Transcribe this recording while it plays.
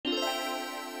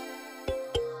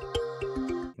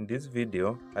this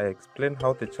video, I explain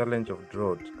how the challenge of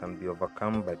drought can be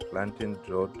overcome by planting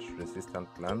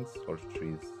drought-resistant plants or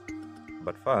trees.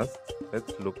 But first,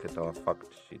 let's look at our fact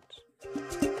sheet.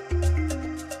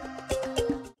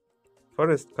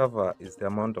 Forest cover is the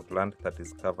amount of land that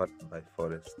is covered by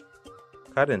forest.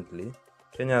 Currently,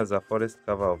 Kenya has a forest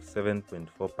cover of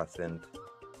 7.4%.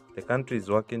 The country is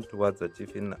working towards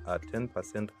achieving a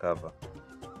 10% cover.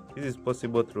 This is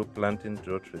possible through planting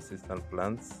drought-resistant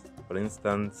plants, for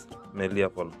instance, Melia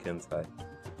volkensii,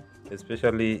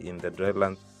 especially in the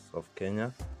drylands of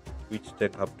Kenya, which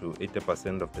take up to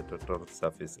 80% of the total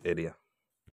surface area.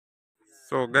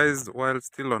 So guys, while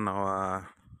still on our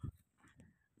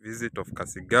visit of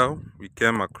Kasigau, we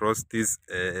came across this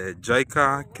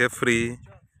Jaika carefree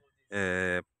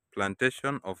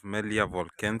plantation of Melia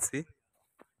volkensii.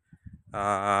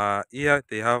 Here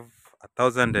they have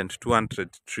 1,200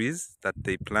 trees that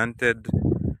they planted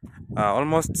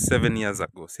almost 7 years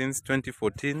ago, since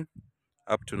 2014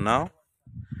 up to now.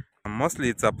 Mostly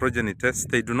it's a progeny test.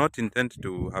 They do not intend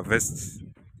to harvest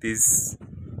these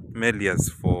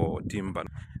Melias for timber.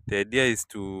 The idea is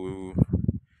to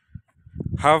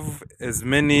have as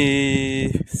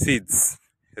many seeds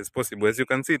as possible. As you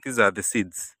can see, these are the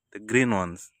seeds, the green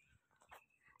ones.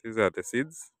 These are the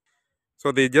seeds.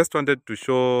 So they just wanted to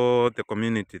show the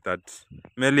community that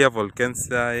Melia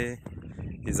volkensii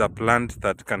is a plant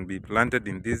that can be planted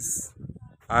in this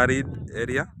arid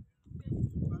area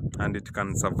and it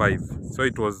can survive. So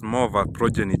it was more of a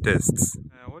progeny test.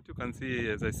 What you can see,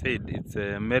 as I said, it's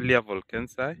a Melia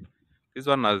volkensii. This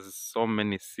one has so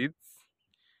many seeds,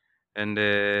 and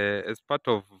as part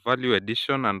of value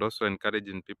addition and also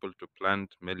encouraging people to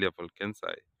plant Melia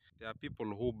volkensii, there are people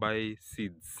who buy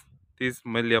seeds, these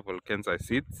Melia volkensii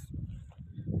seeds,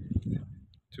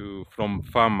 from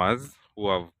farmers who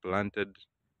have planted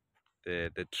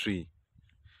the tree.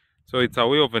 So it's a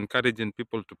way of encouraging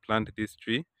people to plant this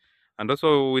tree. And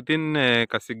also within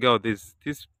Kasigau, there's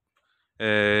this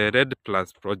Red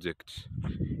Plus project.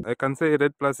 I can say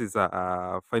Red Plus is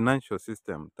a financial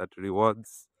system that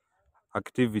rewards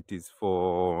activities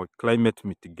for climate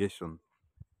mitigation.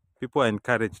 People are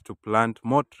encouraged to plant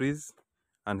more trees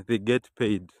and they get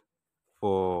paid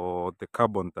for the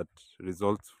carbon that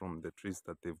results from the trees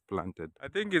that they've planted. I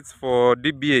think it's for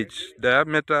DBH,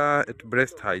 diameter at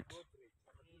breast height.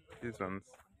 These ones.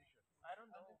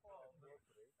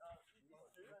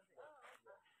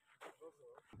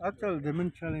 Actually, the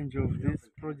main challenge of this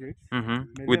project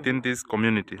within this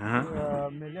community,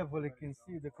 Melia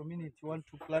volkensii, the community want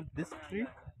to plant this tree,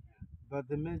 but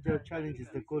the major challenge is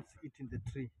the goats eating the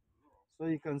tree. So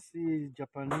you can see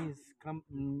Japanese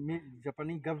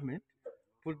government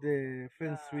put the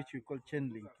fence which we call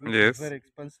chain link, which is very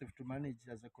expensive to manage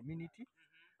as a community.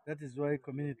 That is why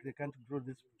community they can't grow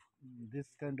this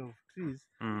kind of trees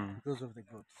because of the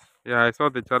goats. Yeah, I saw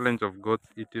the challenge of goats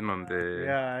eating on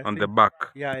the back.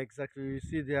 Yeah, exactly. You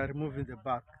see, they are removing the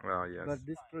back. Oh, yes. But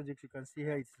this project, you can see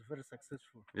here, it's very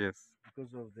successful. Yes.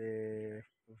 Because of the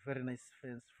very nice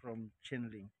fence from chain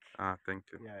link. Ah, thank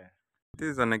you. Yeah.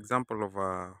 This is an example of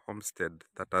a homestead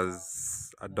that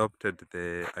has adopted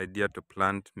the idea to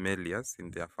plant Melias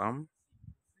in their farm.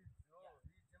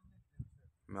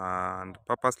 And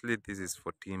purposely, this is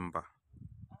for timber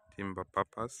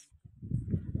purpose.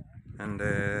 And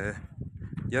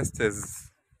just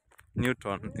as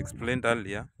Newton explained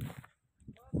earlier,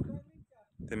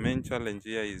 the main challenge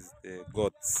here is the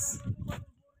goats.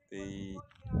 They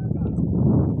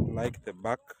like the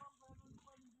bark,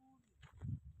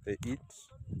 they eat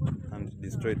and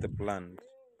destroy the plant.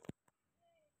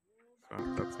 So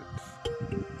that's it.